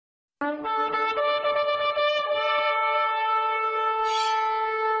The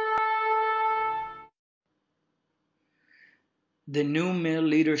new male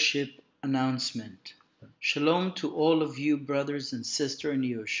leadership announcement. Shalom to all of you brothers and sisters in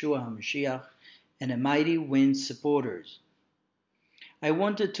Yahushua HaMashiach and AmightyWind supporters. I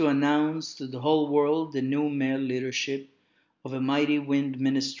wanted to announce to the whole world the new male leadership of AmightyWind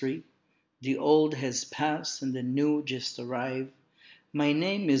Ministry. The old has passed and the new just arrived. My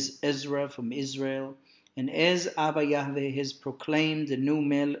name is Ezra from Israel, and as ABBA YAHUVEH has proclaimed the new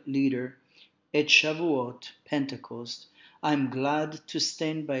male leader at Shavuot, Pentecost, I am glad to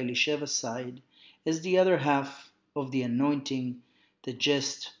stand by Elisheva's side as the other half of the anointing that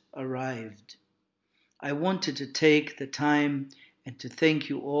just arrived. I wanted to take the time and to thank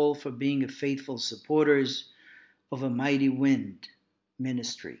you all for being faithful supporters of AmightyWind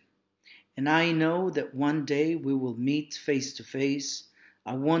Ministry. And I know that one day we will meet face to face.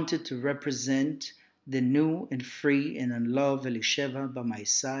 I wanted to represent the new and free and unloved Elisheva by my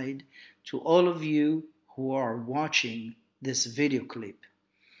side to all of you who are watching this video clip.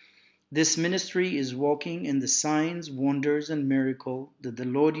 This ministry is walking in the signs, wonders, and miracles that the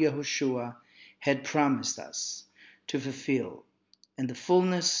Lord Yahushua had promised us to fulfill, and the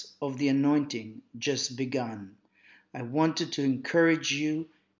fullness of the anointing just begun. I wanted to encourage you,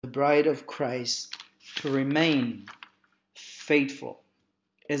 the bride of Christ, to remain faithful.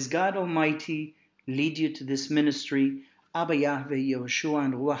 As God Almighty lead you to this ministry, Abba Yahweh, Yahushua,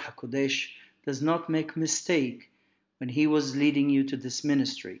 and Ruach HaKodesh does not make mistake when He was leading you to this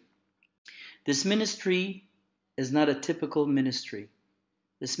ministry. This ministry is not a typical ministry.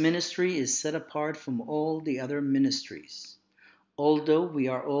 This ministry is set apart from all the other ministries. Although we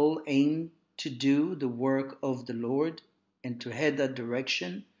are all aimed to do the work of the Lord and to head that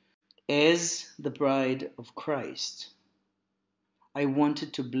direction as the bride of Christ, I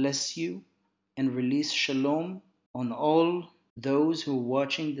wanted to bless you and release shalom on all those who are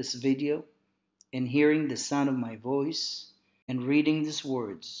watching this video and hearing the sound of my voice and reading these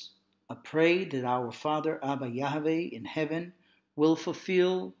words. I pray that our Father Abba Yahweh in heaven will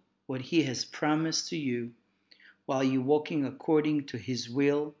fulfill what He has promised to you while you're walking according to His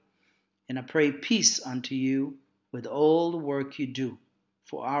will. And I pray peace unto you with all the work you do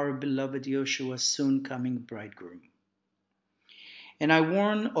for our beloved Yahushua's soon coming bridegroom. And I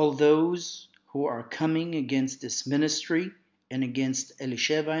warn all those who are coming against this ministry and against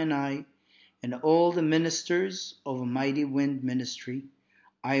Elisheva and I and all the ministers of AmightyWind Ministry.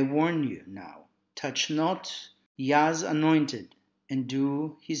 I warn you now, touch not Yah's anointed and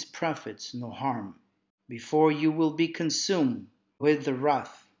do his prophets no harm, before you will be consumed with the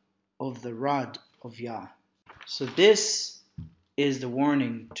wrath of the rod of Yah. So this is the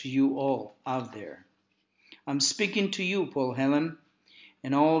warning to you all out there. I'm speaking to you, Paul Helen,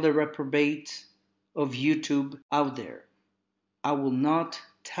 and all the reprobate of YouTube out there. I will not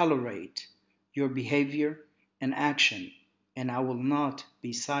tolerate your behavior and action, and I will not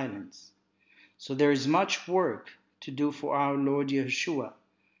be silenced. So there is much work to do for our Lord Yahushua.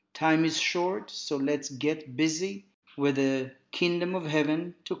 Time is short, so let's get busy with the kingdom of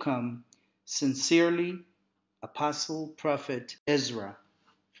heaven to come. Sincerely, Apostle Prophet Ezra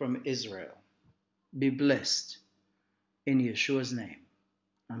from Israel. Be blessed in Yeshua's name.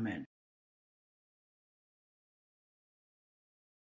 Amen.